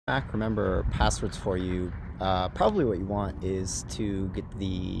Mac remember passwords for you, probably what you want is to get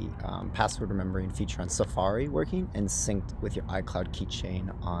the password remembering feature on Safari working and synced with your iCloud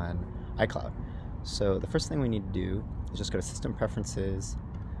keychain on iCloud. So the first thing we need to do is just go to System Preferences,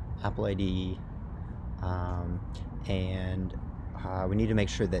 Apple ID, and we need to make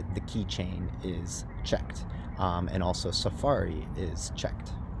sure that the keychain is checked, and also Safari is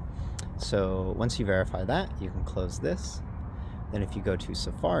checked. So once you verify that, you can close this. Then if you go to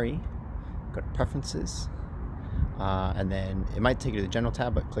Safari, go to Preferences, and then it might take you to the General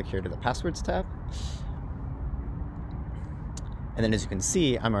tab, but click here to the Passwords tab. And then as you can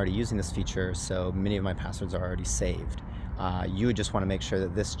see, I'm already using this feature, so many of my passwords are already saved. You would just want to make sure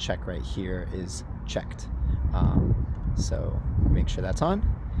that this check right here is checked. So make sure that's on.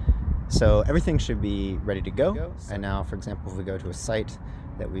 So everything should be ready to go. And now, for example, if we go to a site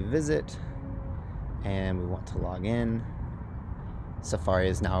that we visit and we want to log in, Safari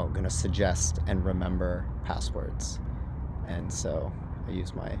is now going to suggest and remember passwords. And so I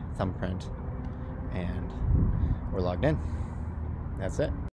use my thumbprint and we're logged in. That's it.